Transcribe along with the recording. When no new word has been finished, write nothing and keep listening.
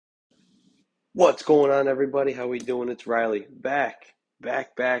What's going on, everybody? How we doing? It's Riley back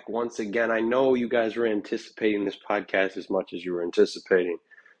once again. I know you guys were anticipating this podcast as much as you were anticipating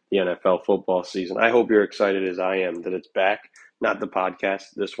the NFL football season. I hope you're excited as I am that it's back. Not the podcast.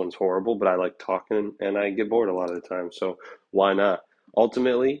 This one's horrible, but I like talking and I get bored a lot of the time. So why not?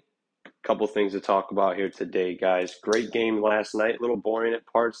 Ultimately, a couple things to talk about here today, guys. Great game last night. A little boring at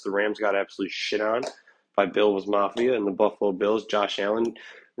parts. The Rams got absolutely shit on by Bills Mafia and the Buffalo Bills. Josh Allen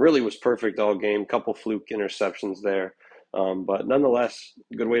really was perfect all game. Couple fluke interceptions there. But nonetheless,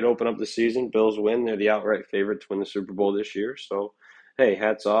 good way to open up the season. Bills win. They're the outright favorite to win the Super Bowl this year. So, hey,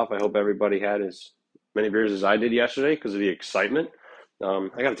 hats off. I hope everybody had as many beers as I did yesterday because of the excitement. I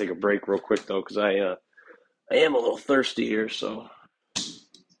got to take a break real quick, though, because I am a little thirsty here. So,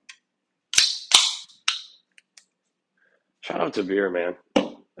 shout out to beer, man.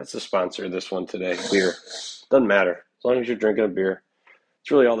 That's the sponsor of this one today. Beer. Doesn't matter. As long as you're drinking a beer. It's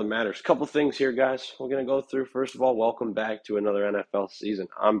really all that matters. A couple things here, guys. We're going to go through. First of all, welcome back to another NFL season.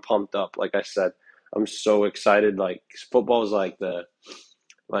 I'm pumped up. Like I said, I'm so excited. Football is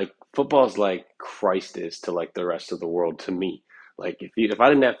like Christ is to like the rest of the world to me. Like if I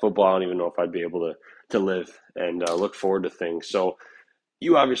didn't have football, I don't even know if I'd be able to live and look forward to things. So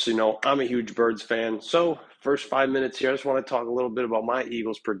you obviously know I'm a huge Birds fan. So first 5 minutes here, I just want to talk a little bit about my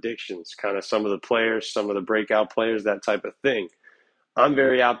Eagles predictions, kind of some of the players, some of the breakout players, that type of thing. I'm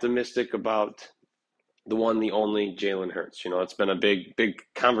very optimistic about the one, the only Jalen Hurts. It's been a big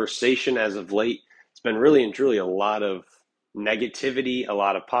conversation as of late. It's been really and truly a lot of negativity, a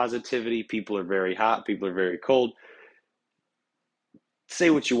lot of positivity. People are very hot, people are very cold. Say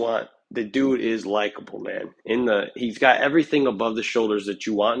what you want. The dude is likable, man. He's got everything above the shoulders that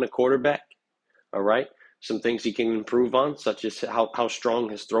you want in a quarterback. All right. Some things he can improve on, such as how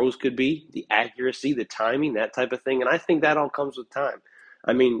strong his throws could be, the accuracy, the timing, that type of thing. And I think that all comes with time.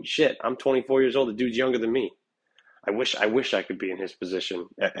 I mean, shit, I'm 24 years old. The dude's younger than me. I wish I could be in his position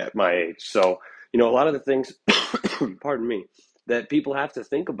at my age. So, a lot of the things, pardon me, that people have to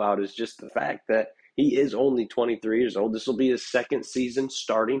think about is just the fact that he is only 23 years old. This will be his second season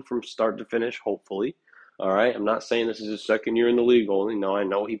starting from start to finish, hopefully. All right. I'm not saying this is his second year in the league only. No, I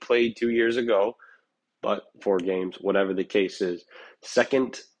know he played 2 years ago, but 4 games, whatever the case is.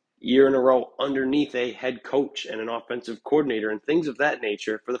 Second year in a row underneath a head coach and an offensive coordinator and things of that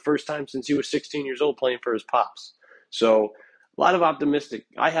nature for the first time since he was 16 years old playing for his pops. So a lot of optimistic.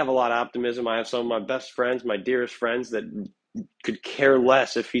 I have a lot of optimism. I have some of my best friends, my dearest friends that could care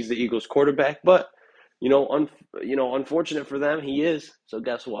less if he's the Eagles quarterback, but unfortunate for them, he is. So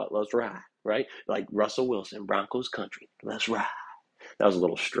guess what? Let's ride, right? Like Russell Wilson, Broncos country. Let's ride. That was a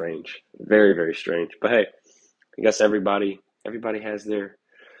little strange, very very strange. But hey, I guess everybody has their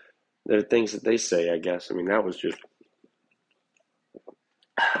things that they say. I guess. I mean, that was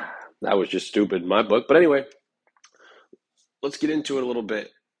just stupid in my book. But anyway, let's get into it a little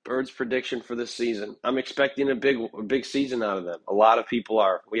bit. Birds' prediction for this season. I'm expecting a big season out of them. A lot of people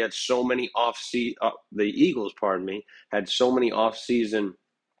are. We had so many the Eagles, pardon me, had so many off-season,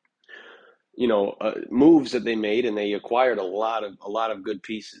 moves that they made, and they acquired a lot of good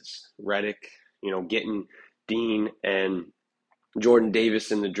pieces. Reddick, getting Dean and Jordan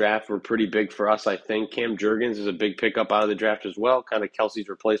Davis in the draft were pretty big for us, I think. Cam Jurgens is a big pickup out of the draft as well, kind of Kelsey's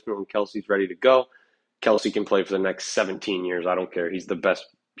replacement when Kelsey's ready to go. Kelsey can play for the next 17 years. I don't care. He's the best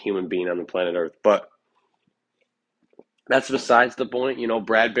human being on the planet Earth. But that's besides the point.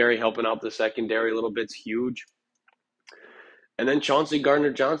 Bradbury helping out the secondary a little bit's huge. And then Chauncey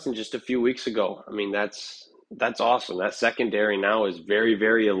Gardner-Johnson just a few weeks ago. I mean, that's awesome. That secondary now is very,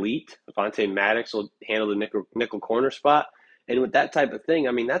 very elite. Avonte Maddox will handle the nickel corner spot. And with that type of thing,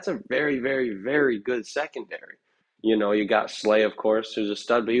 I mean, that's a very, very, very good secondary. You got Slay, of course, who's a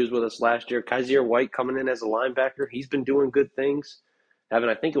stud, but he was with us last year. Kaiser White coming in as a linebacker. He's been doing good things. I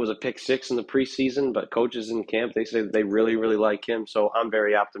think it was a pick six in the preseason, but coaches in camp, they say that they really, really like him. So I'm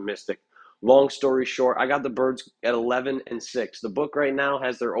very optimistic. Long story short, I got the Birds at 11-6. The book right now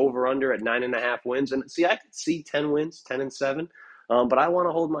has their over/under at 9.5 wins, and see, I could see 10 wins, 10-7. But I want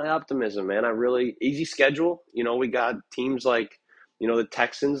to hold my optimism, man. I really easy schedule. We got teams like, the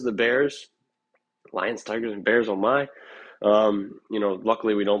Texans, the Bears, Lions, Tigers, and Bears. Oh my.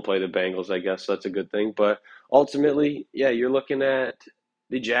 Luckily we don't play the Bengals. I guess so that's a good thing. But ultimately, yeah, you're looking at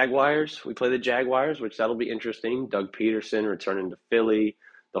the Jaguars. We play the Jaguars, which that'll be interesting. Doug Peterson returning to Philly,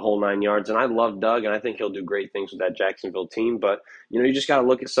 the whole 9 yards. And I love Doug, and I think he'll do great things with that Jacksonville team. But, you just got to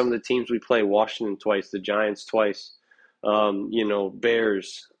look at some of the teams we play. Washington twice, the Giants twice,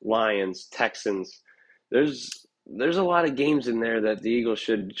 Bears, Lions, Texans. There's there's a lot of games in there that the Eagles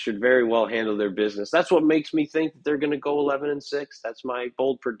should very well handle their business. That's what makes me think that they're going to go 11-6. That's my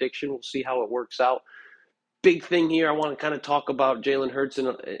bold prediction. We'll see how it works out. Big thing here, I want to kind of talk about Jalen Hurts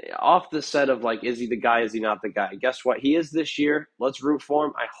and off the set of like, is he the guy? Is he not the guy? Guess what? He is this year. Let's root for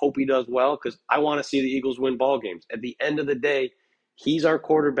him. I hope he does well because I want to see the Eagles win ball games. At the end of the day, he's our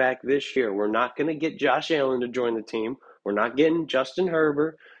quarterback this year. We're not going to get Josh Allen to join the team. We're not getting Justin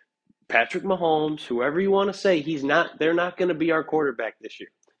Herbert. Patrick Mahomes, whoever you want to say, they're not going to be our quarterback this year.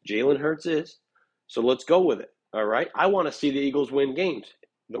 Jalen Hurts is. So let's go with it. All right. I want to see the Eagles win games.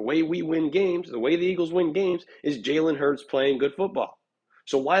 The way we win games, the way the Eagles win games is Jalen Hurts playing good football.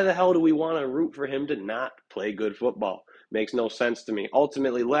 So why the hell do we want to root for him to not play good football? Makes no sense to me.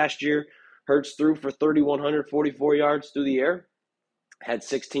 Ultimately, last year, Hurts threw for 3,144 yards through the air, had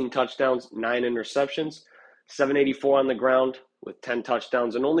 16 touchdowns, 9 interceptions, 784 on the ground with 10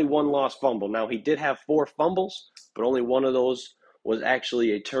 touchdowns and only one lost fumble. Now, he did have 4 fumbles, but only one of those was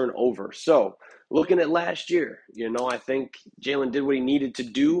actually a turnover. So, looking at last year, I think Jalen did what he needed to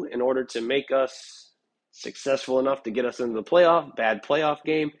do in order to make us successful enough to get us into the playoff, bad playoff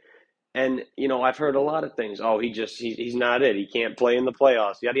game. And, I've heard a lot of things. Oh, he's not it. He can't play in the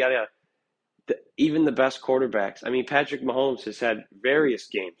playoffs, yada, yada, yada. Even the best quarterbacks. I mean, Patrick Mahomes has had various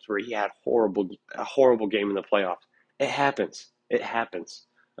games where he had a horrible game in the playoffs. It happens. It happens.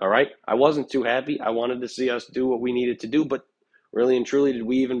 All right. I wasn't too happy. I wanted to see us do what we needed to do, but really and truly, did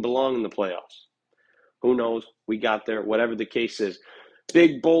we even belong in the playoffs? Who knows? We got there. Whatever the case is.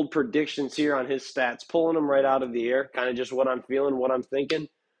 Big bold predictions here on his stats, pulling them right out of the air. Kind of just what I'm feeling, what I'm thinking.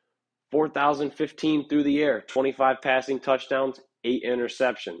 4,015 through the air, 25 passing touchdowns, 8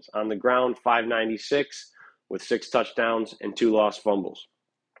 interceptions. On the ground, 596 with 6 touchdowns and 2 lost fumbles.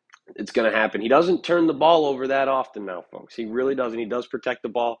 It's going to happen. He doesn't turn the ball over that often now, folks. He really doesn't. He does protect the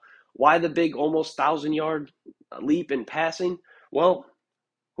ball. Why the big almost 1,000-yard leap in passing? Well,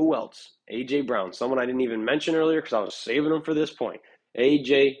 who else? A.J. Brown, someone I didn't even mention earlier because I was saving him for this point.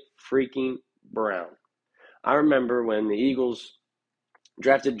 A.J. freaking Brown. I remember when the Eagles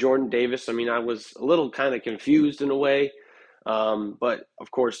drafted Jordan Davis. I mean, I was a little kind of confused in a way, but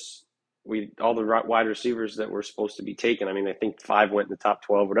of course, all the wide receivers that were supposed to be taken. I mean, I think 5 went in the top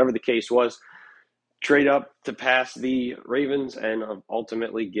 12. Whatever the case was, trade up to pass the Ravens and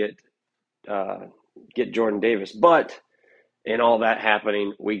ultimately get Jordan Davis. But in all that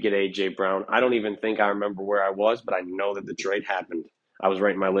happening, we get A.J. Brown. I don't even think I remember where I was, but I know that the trade happened. I was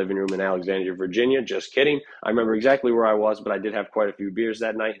right in my living room in Alexandria, Virginia. Just kidding. I remember exactly where I was, but I did have quite a few beers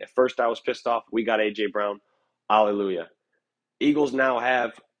that night. At first, I was pissed off. We got A.J. Brown. Hallelujah. Eagles now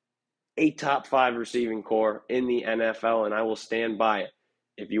have a top 5 receiving core in the NFL, and I will stand by it.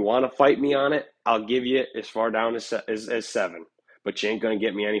 If you want to fight me on it, I'll give you as far down as 7. But you ain't going to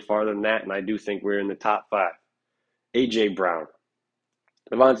get me any farther than that, and I do think we're in the top 5. A.J. Brown.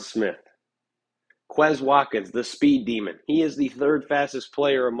 Devonta Smith. Quez Watkins, the speed demon. He is the 3rd fastest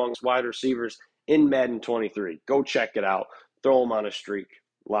player amongst wide receivers in Madden 23. Go check it out. Throw him on a streak.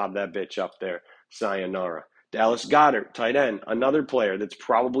 Lob that bitch up there. Sayonara. Dallas Goedert, tight end, another player that's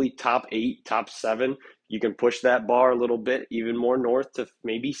probably top 8, top 7. You can push that bar a little bit, even more north to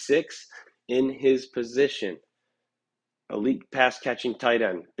maybe 6 in his position. Elite pass-catching tight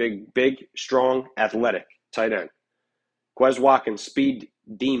end. Big, strong, athletic tight end. Quez Watkins, speed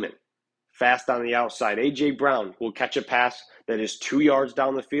demon. Fast on the outside. A.J. Brown will catch a pass that is 2 yards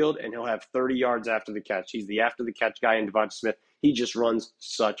down the field, and he'll have 30 yards after the catch. He's the after-the-catch guy in Devonta Smith. He just runs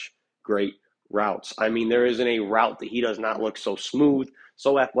such great routes. I mean, there isn't a route that he does not look so smooth,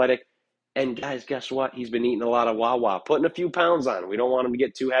 so athletic. And, guys, guess what? He's been eating a lot of Wawa, putting a few pounds on. We don't want him to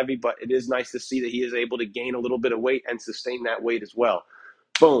get too heavy, but it is nice to see that he is able to gain a little bit of weight and sustain that weight as well.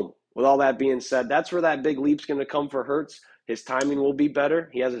 Boom. With all that being said, that's where that big leap's going to come for Hurts. His timing will be better.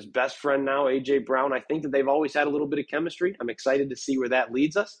 He has his best friend now, A.J. Brown. I think that they've always had a little bit of chemistry. I'm excited to see where that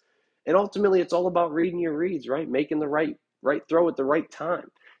leads us. And ultimately, it's all about reading your reads, right? Making the right throw at the right time.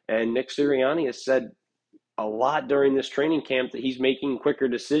 And Nick Sirianni has said a lot during this training camp that he's making quicker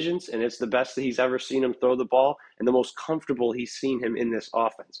decisions, and it's the best that he's ever seen him throw the ball and the most comfortable he's seen him in this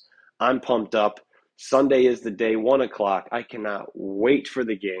offense. I'm pumped up. Sunday is the day, 1 o'clock. I cannot wait for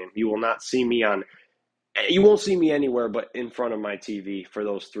the game. You won't see me anywhere but in front of my TV for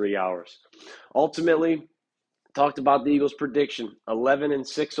those 3 hours. Ultimately, talked about the Eagles' prediction,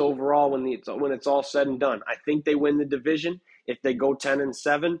 11-6 overall when it's all said and done. I think they win the division. If they go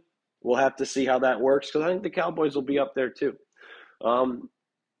 10-7, we'll have to see how that works because I think the Cowboys will be up there too.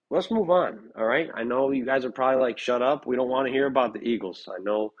 Let's move on, all right? I know you guys are probably like, shut up. We don't want to hear about the Eagles. I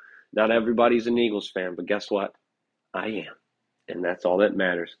know not everybody's an Eagles fan, but guess what? I am, and that's all that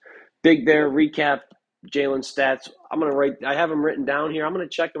matters. Big Bear recap Jalen stats. I have them written down here. I'm gonna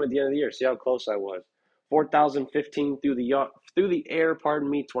check them at the end of the year. See how close I was. 4,015 through the air. Pardon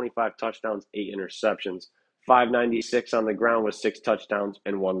me. 25 touchdowns, 8 interceptions. 596 on the ground with 6 touchdowns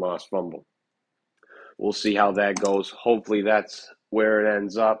and 1 lost fumble. We'll see how that goes. Hopefully, that's where it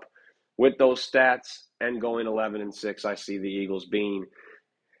ends up. With those stats and going 11-6, I see the Eagles being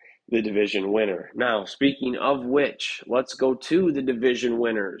the division winner. Now, speaking of which, let's go to the division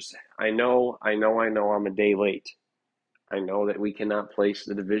winners. I know I'm a day late. I know that we cannot place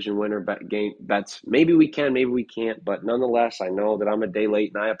the division winner bets. Maybe we can, maybe we can't, but nonetheless, I know that I'm a day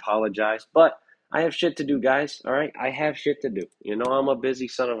late and I apologize, but I have shit to do, guys, all right? I have shit to do. You know I'm a busy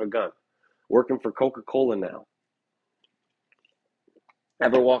son of a gun, working for Coca-Cola now.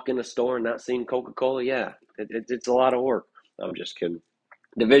 Ever walk in a store and not seeing Coca-Cola? Yeah, it's a lot of work. I'm just kidding.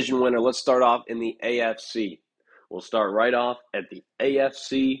 Division winner, let's start off in the AFC. We'll start right off at the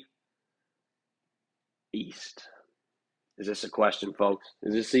AFC East. Is this a question, folks?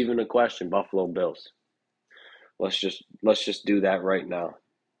 Is this even a question? Buffalo Bills. Let's just do that right now.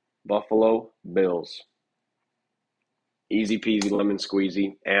 Buffalo Bills. Easy peasy lemon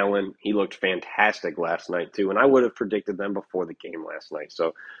squeezy. Allen, he looked fantastic last night too, and I would have predicted them before the game last night.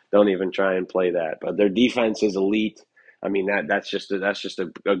 So don't even try and play that. But their defense is elite. I mean that's just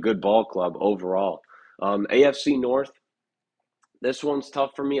a good ball club overall. AFC North. This one's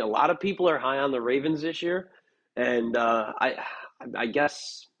tough for me. A lot of people are high on the Ravens this year, and I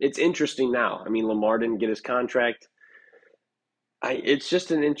guess it's interesting now. I mean, Lamar didn't get his contract. It's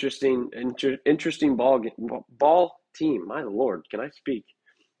just an interesting ball team. My lord, can I speak?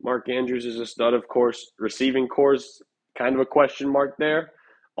 Mark Andrews is a stud, of course. Receiving core's kind of a question mark there.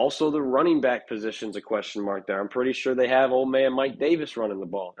 Also, the running back position's a question mark there. I'm pretty sure they have old man Mike Davis running the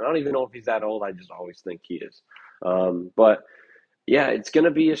ball. I don't even know if he's that old. I just always think he is. But yeah, it's going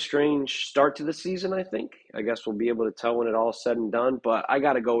to be a strange start to the season, I think. I guess we'll be able to tell when it all's said and done. But I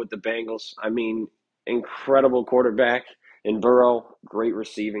got to go with the Bengals. I mean, incredible quarterback in Burrow, great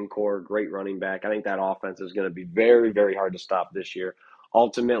receiving core, great running back. I think that offense is going to be very, very hard to stop this year.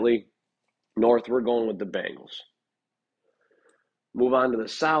 Ultimately, North, we're going with the Bengals. Move on to the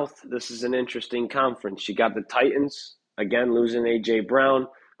South. This is an interesting conference. You got the Titans, again, losing A.J. Brown.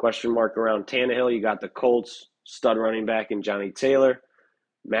 Question mark around Tannehill. You got the Colts, stud running back in Johnny Taylor.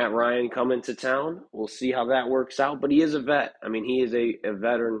 Matt Ryan coming to town. We'll see how that works out. But he is a vet. I mean, he is a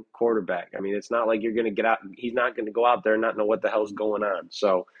veteran quarterback. I mean, it's not like you're going to get out. He's not going to go out there and not know what the hell's going on.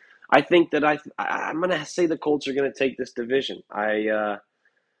 So I think that I'm going to say the Colts are going to take this division. I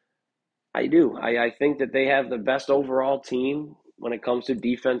do. I think that they have the best overall team when it comes to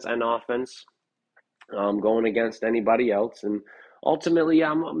defense and offense, going against anybody else. And ultimately,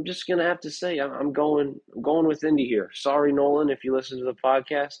 I'm just gonna have to say I'm going with Indy here. Sorry, Nolan, if you listen to the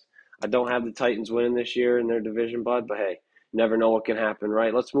podcast. I don't have the Titans winning this year in their division, bud. But hey, never know what can happen,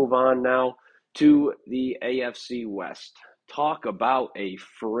 right? Let's move on now to the AFC West. Talk about a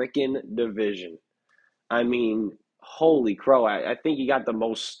freaking division. I mean, holy crow! I think you got the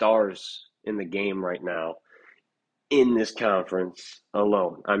most stars in the game right now in this conference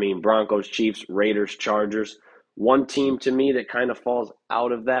alone. I mean, Broncos, Chiefs, Raiders, Chargers. One team to me that kind of falls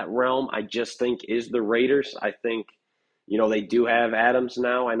out of that realm, I just think, is the Raiders. I think, they do have Adams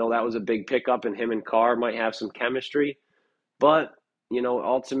now. I know that was a big pickup, and him and Carr might have some chemistry. But,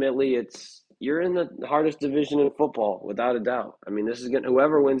 ultimately, you're in the hardest division in football, without a doubt. I mean,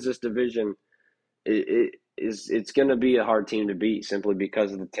 whoever wins this division, it's going to be a hard team to beat simply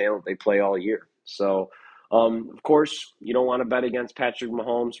because of the talent they play all year. So, of course, you don't want to bet against Patrick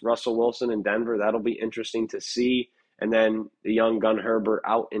Mahomes, Russell Wilson in Denver. That'll be interesting to see. And then the young gun Herbert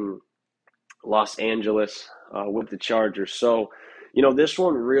out in Los Angeles with the Chargers. So, this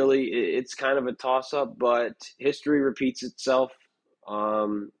one really, it's kind of a toss-up, but history repeats itself.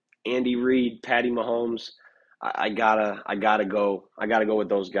 Andy Reid, Patty Mahomes, I gotta go with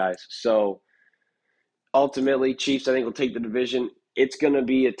those guys. So ultimately, Chiefs, I think, will take the division. It's going to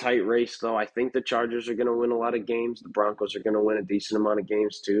be a tight race, though. I think the Chargers are going to win a lot of games. The Broncos are going to win a decent amount of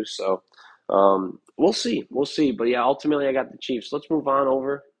games, too. So we'll see. We'll see. But, yeah, ultimately, I got the Chiefs. Let's move on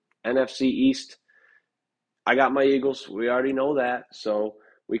over. NFC East. I got my Eagles. We already know that. So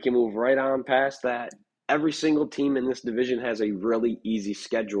we can move right on past that. Every single team in this division has a really easy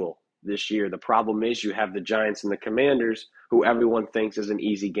schedule this year. The problem is you have the Giants and the Commanders, who everyone thinks is an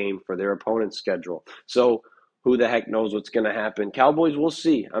easy game for their opponent's schedule. So who the heck knows what's going to happen? Cowboys, we'll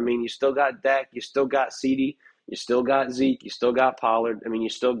see. I mean, you still got Dak, you still got CeeDee, you still got Zeke, you still got Pollard. I mean, you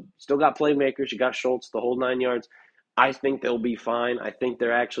still got playmakers, you got Schultz, the whole 9 yards. I think they'll be fine. I think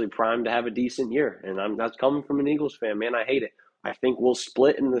they're actually primed to have a decent year, and that's coming from an Eagles fan. Man, I hate it. I think we'll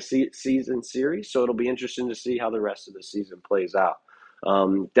split in the season series, so it'll be interesting to see how the rest of the season plays out.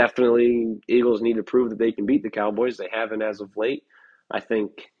 Definitely, Eagles need to prove that they can beat the Cowboys. They haven't as of late. I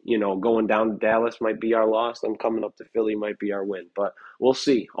think, going down to Dallas might be our loss. Them coming up to Philly might be our win. But we'll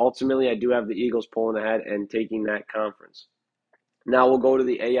see. Ultimately, I do have the Eagles pulling ahead and taking that conference. Now we'll go to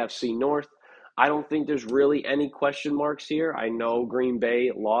the AFC North. I don't think there's really any question marks here. I know Green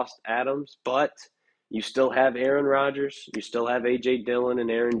Bay lost Adams, but you still have Aaron Rodgers. You still have A.J. Dillon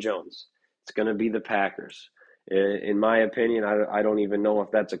and Aaron Jones. It's going to be the Packers. In my opinion, I don't even know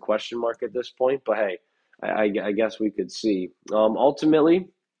if that's a question mark at this point, but hey, I guess we could see. Ultimately,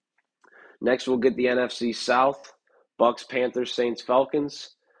 next we'll get the NFC South, Bucks, Panthers, Saints,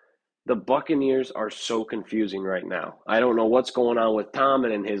 Falcons. The Buccaneers are so confusing right now. I don't know what's going on with Tom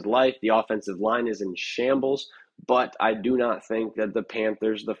and in his life. The offensive line is in shambles, but I do not think that the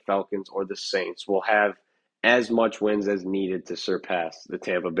Panthers, the Falcons, or the Saints will have as much wins as needed to surpass the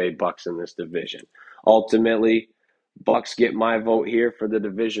Tampa Bay Bucks in this division. Ultimately, Bucks get my vote here for the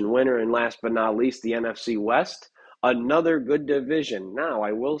division winner. And last but not least, the NFC West, another good division. Now,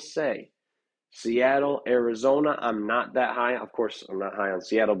 I will say, Seattle, Arizona, I'm not that high. Of course, I'm not high on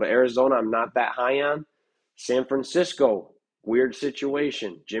Seattle, but Arizona, I'm not that high on. San Francisco, weird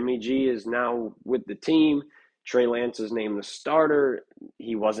situation. Jimmy G is now with the team. Trey Lance is named the starter.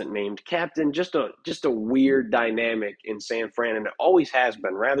 He wasn't named captain. Just a weird dynamic in San Fran, and it always has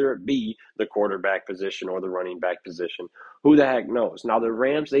been, rather it be the quarterback position or the running back position. Who the heck knows? Now, the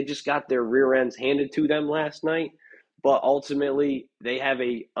Rams, they just got their rear ends handed to them last night. But ultimately, they have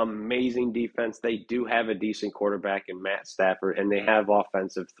a amazing defense. They do have a decent quarterback in Matt Stafford, and they have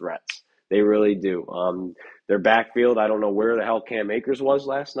offensive threats. They really do. Their backfield, I don't know where the hell Cam Akers was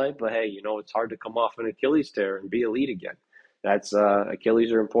last night, but hey, it's hard to come off an Achilles tear and be elite again. That's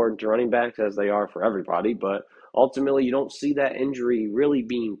Achilles are important to running backs as they are for everybody, but ultimately you don't see that injury really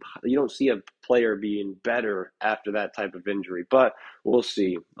being. You don't see a player being better after that type of injury, but we'll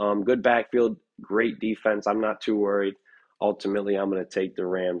see. Good backfield, great defense. I'm not too worried. Ultimately, I'm going to take the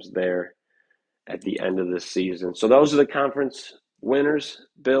Rams there at the end of the season. So those are the conference winners: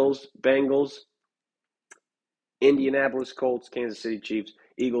 Bills, Bengals, Indianapolis Colts, Kansas City Chiefs,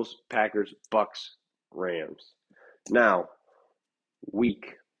 Eagles, Packers, Bucks, Rams. Now,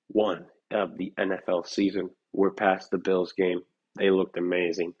 week 1 of the NFL season. We're past the Bills game. They looked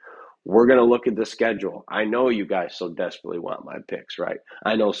amazing. We're going to look at the schedule. I know you guys so desperately want my picks, right?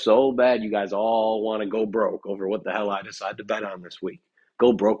 I know so bad you guys all want to go broke over what the hell I decide to bet on this week.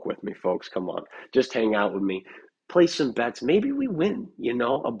 Go broke with me, folks. Come on. Just hang out with me. Play some bets. Maybe we win.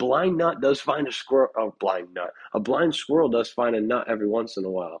 A blind nut does find a squirrel. Oh, blind nut. A blind squirrel does find a nut every once in a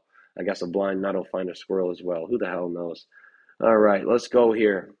while. I guess a blind nut will find a squirrel as well. Who the hell knows? All right, let's go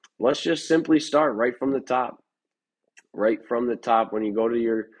here. Let's just simply start right from the top. Right from the top. When you go to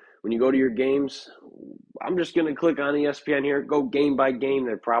your games, I'm just going to click on ESPN here. Go game by game.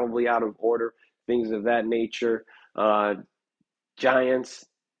 They're probably out of order. Things of that nature. Giants,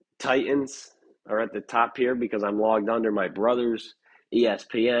 Titans are at the top here because I'm logged under my brother's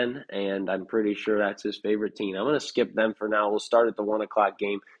ESPN, and I'm pretty sure that's his favorite team. I'm going to skip them for now. We'll start at the 1:00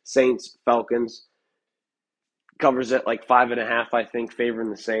 game. Saints, Falcons. Covers it like 5.5, I think, favoring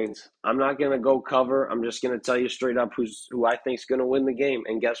the Saints. I'm not going to go cover. I'm just going to tell you straight up who I think is going to win the game.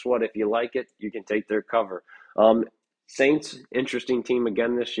 And guess what? If you like it, you can take their cover. Saints, interesting team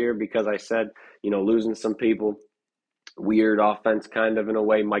again this year because I said, losing some people. Weird offense kind of in a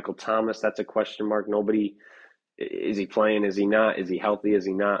way. Michael Thomas, that's a question mark. Nobody, is he playing? Is he not? Is he healthy? Is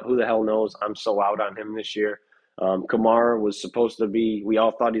he not? Who the hell knows? I'm so out on him this year. Kamara was supposed to be, we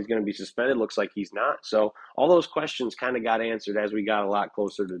all thought he's going to be suspended. Looks like he's not. So all those questions kind of got answered as we got a lot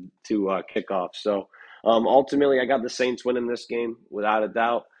closer to kickoff. So ultimately, I got the Saints winning this game without a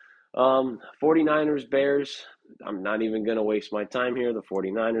doubt. 49ers, Bears, I'm not even going to waste my time here. The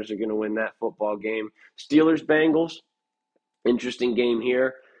 49ers are going to win that football game. Steelers, Bengals, interesting game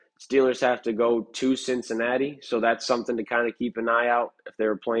here. Steelers have to go to Cincinnati, so that's something to kind of keep an eye out. If they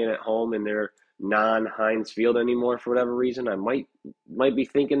were playing at home and they're non-Heinz Field anymore for whatever reason, I might be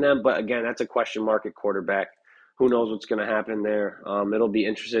thinking them. But again, that's a question mark at quarterback. Who knows what's going to happen there? It'll be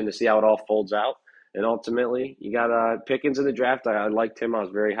interesting to see how it all folds out. And ultimately, you got Pickens in the draft. I liked him. I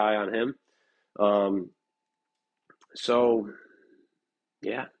was very high on him. So,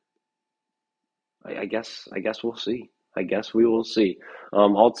 yeah, I guess we'll see. I guess we will see.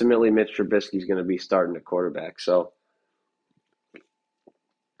 Ultimately, Mitch Trubisky is going to be starting at quarterback. So,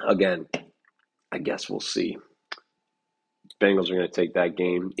 again, I guess we'll see. Bengals are going to take that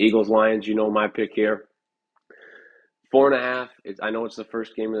game. Eagles, Lions, my pick here. 4.5. I know it's the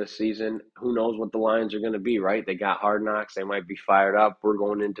first game of the season. Who knows what the lines are going to be, right? They got Hard Knocks. They might be fired up. We're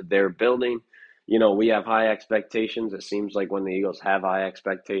going into their building. We have high expectations. It seems like when the Eagles have high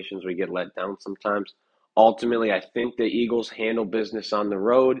expectations, we get let down sometimes. Ultimately, I think the Eagles handle business on the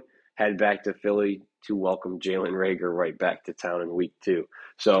road, head back to Philly to welcome Jalen Reagor right back to town in week 2.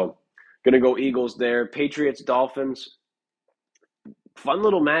 So, going to go Eagles there. Patriots, Dolphins. Fun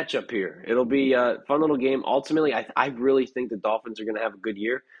little matchup here. It'll be a fun little game. Ultimately, I really think the Dolphins are going to have a good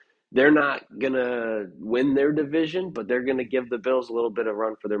year. They're not going to win their division, but they're going to give the Bills a little bit of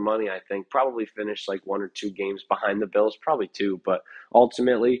run for their money, I think. Probably finish like 1 or 2 games behind the Bills, probably 2. But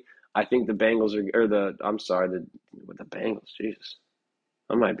ultimately, I think the Bengals are, or the, I'm sorry, with the Bengals, Jesus.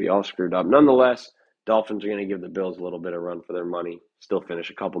 I might be all screwed up. Nonetheless, Dolphins are going to give the Bills a little bit of run for their money. Still finish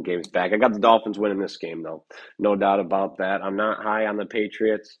a couple games back. I got the Dolphins winning this game, though. No doubt about that. I'm not high on the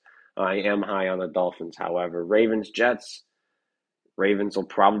Patriots. I am high on the Dolphins, however. Ravens, Jets. Ravens will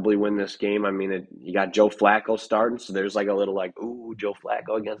probably win this game. I mean, you got Joe Flacco starting, so there's like a little like, ooh, Joe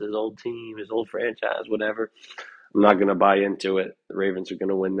Flacco against his old team, his old franchise, whatever. I'm not going to buy into it. The Ravens are going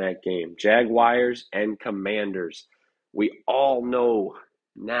to win that game. Jaguars and Commanders. We all know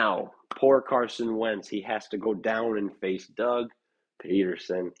now, poor Carson Wentz, he has to go down and face Doug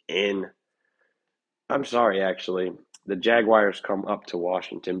Peterson in. I'm sorry, actually. The Jaguars come up to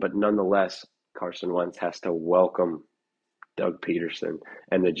Washington, but nonetheless, Carson Wentz has to welcome Doug Peterson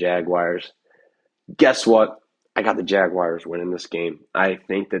and the Jaguars. Guess what? I got the Jaguars winning this game. I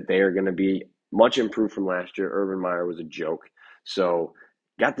think that they are going to be much improved from last year. Urban Meyer was a joke. So,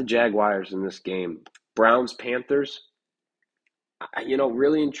 got the Jaguars in this game. Browns, Panthers.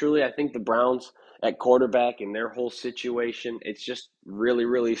 Really and truly, I think the Browns at quarterback and their whole situation, it's just really,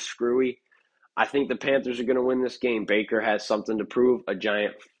 really screwy. I think the Panthers are going to win this game. Baker has something to prove, a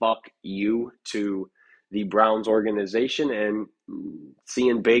giant fuck you to the Browns organization. And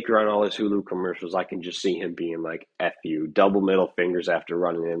seeing Baker on all his Hulu commercials, I can just see him being like, F you, double middle fingers after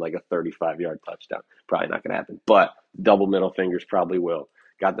running in like a 35-yard touchdown. Probably not going to happen, but double middle fingers probably will.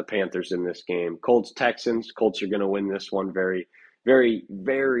 Got the Panthers in this game. Colts, Texans. Colts are going to win this one very, very,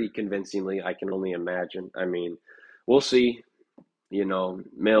 very convincingly. I can only imagine. I mean, we'll see.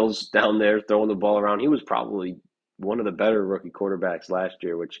 Mills down there throwing the ball around. He was probably one of the better rookie quarterbacks last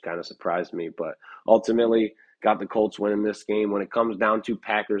year, which kind of surprised me. But ultimately, got the Colts winning this game. When it comes down to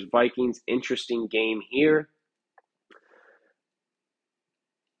Packers Vikings, interesting game here.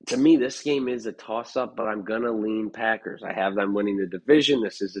 To me, this game is a toss up, but I'm going to lean Packers. I have them winning the division.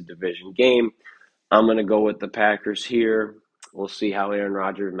 This is a division game. I'm going to go with the Packers here. We'll see how Aaron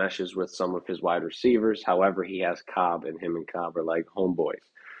Rodgers meshes with some of his wide receivers. However, he has Cobb, and him and Cobb are like homeboys.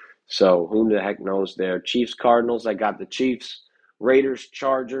 So who the heck knows there? Chiefs, Cardinals. I got the Chiefs. Raiders,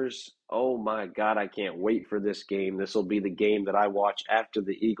 Chargers. Oh my God, I can't wait for this game. This will be the game that I watch after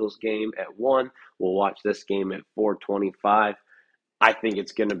the Eagles game at 1. We'll watch this game at 4:25. I think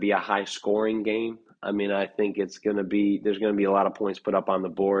it's going to be a high scoring game. I mean, I think there's going to be a lot of points put up on the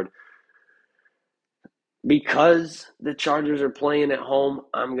board. Because the Chargers are playing at home,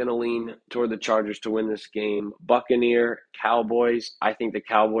 I'm going to lean toward the Chargers to win this game. Buccaneer, Cowboys. I think the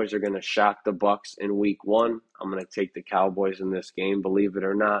Cowboys are going to shock the Bucs in week 1. I'm going to take the Cowboys in this game, believe it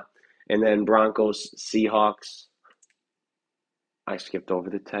or not. And then Broncos, Seahawks. I skipped over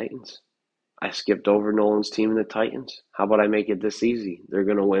the Titans. I skipped over Nolan's team and the Titans. How about I make it this easy? They're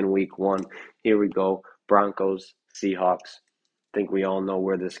going to win week 1. Here we go. Broncos, Seahawks. Think we all know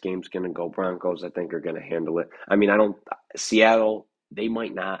where this game's going to go. Broncos, I think, are going to handle it. I mean, Seattle, they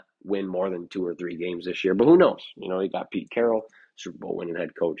might not win more than 2 or 3 games this year, but who knows? You got Pete Carroll, Super Bowl winning head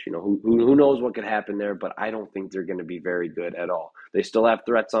coach. Who knows what could happen there, but I don't think they're going to be very good at all. They still have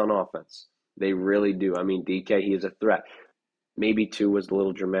threats on offense. They really do. I mean, DK, he is a threat. Maybe 2 was a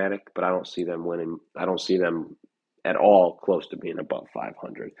little dramatic, but I don't see them winning. I don't see them at all close to being above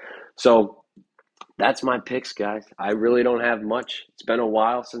 500. So that's my picks, guys. I really don't have much. It's been a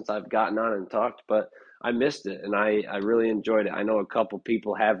while since I've gotten on and talked, but I missed it, and I really enjoyed it. I know a couple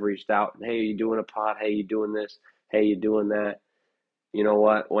people have reached out, hey, you doing a pod? Hey, you doing this? Hey, you doing that? You know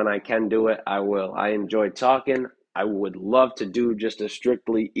what? When I can do it, I will. I enjoy talking. I would love to do just a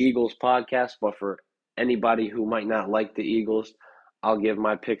strictly Eagles podcast, but for anybody who might not like the Eagles, I'll give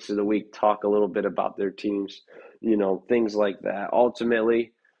my picks of the week, talk a little bit about their teams, things like that.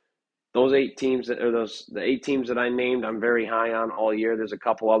 Ultimately, those 8 teams the 8 teams that I named, I'm very high on all year. There's a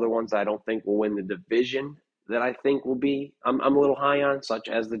couple other ones I don't think will win the division that I think will be I'm a little high on, such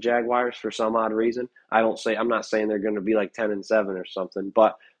as the Jaguars for some odd reason. I'm not saying they're going to be like 10-7 or something,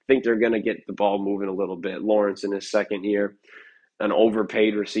 but I think they're going to get the ball moving a little bit. Lawrence in his second year, an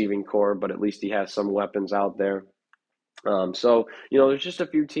overpaid receiving core, but at least he has some weapons out there. There's just a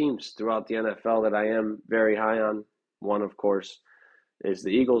few teams throughout the NFL that I am very high on. One, of course, is the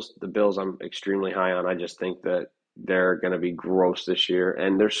Eagles. The Bills, I'm extremely high on. I just think that they're going to be gross this year,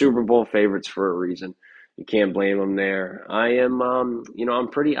 and they're Super Bowl favorites for a reason. You can't blame them there. I'm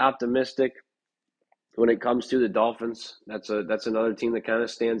pretty optimistic when it comes to the Dolphins. That's another team that kind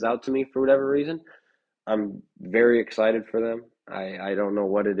of stands out to me for whatever reason. I'm very excited for them. I don't know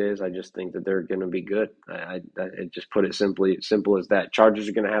what it is. I just think that they're going to be good. I just put it simple as that. Chargers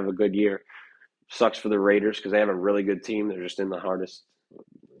are going to have a good year. Sucks for the Raiders because they have a really good team. They're just in the hardest,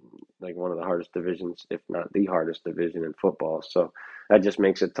 like one of the hardest divisions, if not the hardest division in football. So that just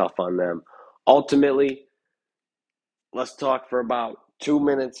makes it tough on them. Ultimately, let's talk for about 2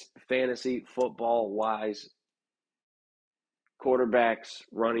 minutes fantasy football wise. Quarterbacks,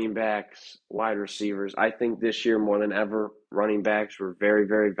 running backs, wide receivers. I think this year more than ever, running backs were very,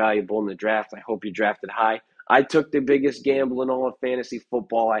 very valuable in the draft. I hope you drafted high. I took the biggest gamble in all of fantasy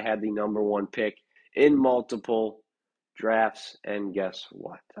football. I had the number one pick in multiple drafts, and guess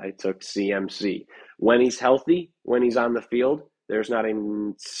what? I took CMC. When he's healthy, when he's on the field, there's not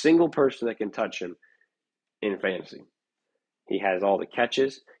a single person that can touch him in fantasy. He has all the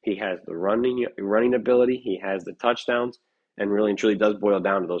catches. He has the running ability. He has the touchdowns, and really and truly does boil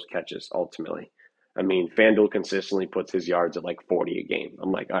down to those catches ultimately. I mean, FanDuel consistently puts his yards at like 40 a game.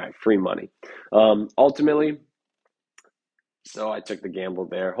 I'm like, all right, free money. Ultimately, so I took the gamble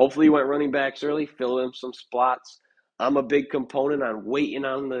there. Hopefully, you went running backs early, fill in some spots. I'm a big component on waiting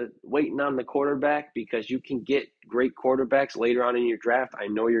on the quarterback because you can get great quarterbacks later on in your draft. I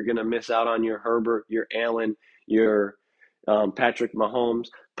know you're going to miss out on your Herbert, your Allen, your Patrick Mahomes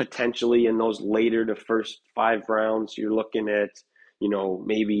potentially in those later the first 5 rounds. You're looking at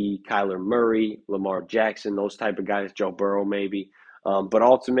maybe Kyler Murray, Lamar Jackson, those type of guys, Joe Burrow maybe. But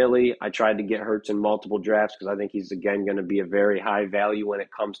ultimately, I tried to get Hurts in multiple drafts because I think he's again going to be a very high value when it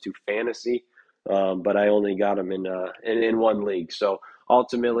comes to fantasy. But I only got him in one league. So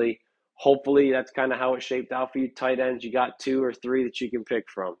ultimately, hopefully, that's kind of how it shaped out for you. Tight ends, you got 2 or 3 that you can pick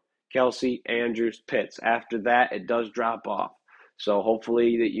from. Kelsey, Andrews, Pitts. After that, it does drop off. So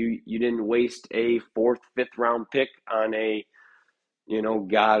hopefully that you didn't waste a 4th, 5th round pick on a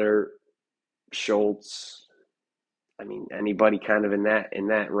Goddard, Schultz. I mean, anybody kind of in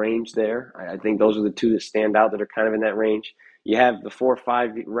that range there. I think those are the 2 that stand out that are kind of in that range. You have the 4 or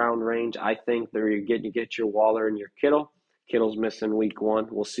 5 round range. I think there you get your Waller and your Kittle. Kittle's missing week 1.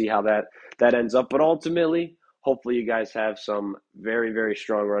 We'll see how that ends up. But ultimately, hopefully you guys have some very, very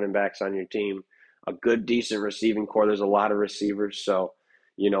strong running backs on your team. A good, decent receiving core. There's a lot of receivers. So,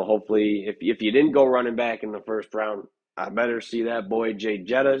 hopefully if you didn't go running back in the first round, I better see that boy Jay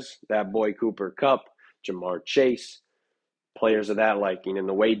Jettas, that boy Cooper Kupp, Jamar Chase, players of that liking. And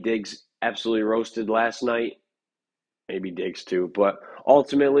the way Diggs absolutely roasted last night, maybe Diggs too. But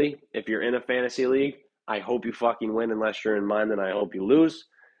ultimately, if you're in a fantasy league, I hope you fucking win. Unless you're in mine, then I hope you lose.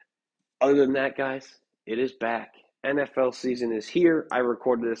 Other than that, guys, it is back. NFL season is here. I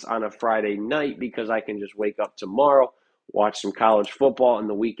recorded this on a Friday night because I can just wake up tomorrow, watch some college football, and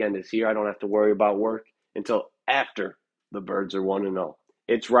the weekend is here. I don't have to worry about work until after the Birds are 1-0.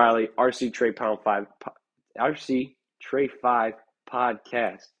 It's Riley, RC Trey Pound 5, RC Trey 5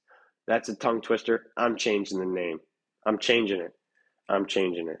 podcast. That's a tongue twister. I'm changing the name. I'm changing it. I'm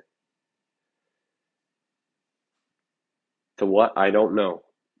changing it. To what? I don't know.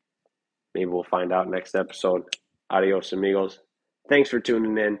 Maybe we'll find out next episode. Adios, amigos. Thanks for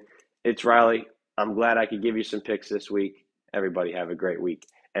tuning in. It's Riley. I'm glad I could give you some picks this week. Everybody have a great week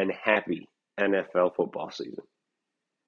and happy NFL football season.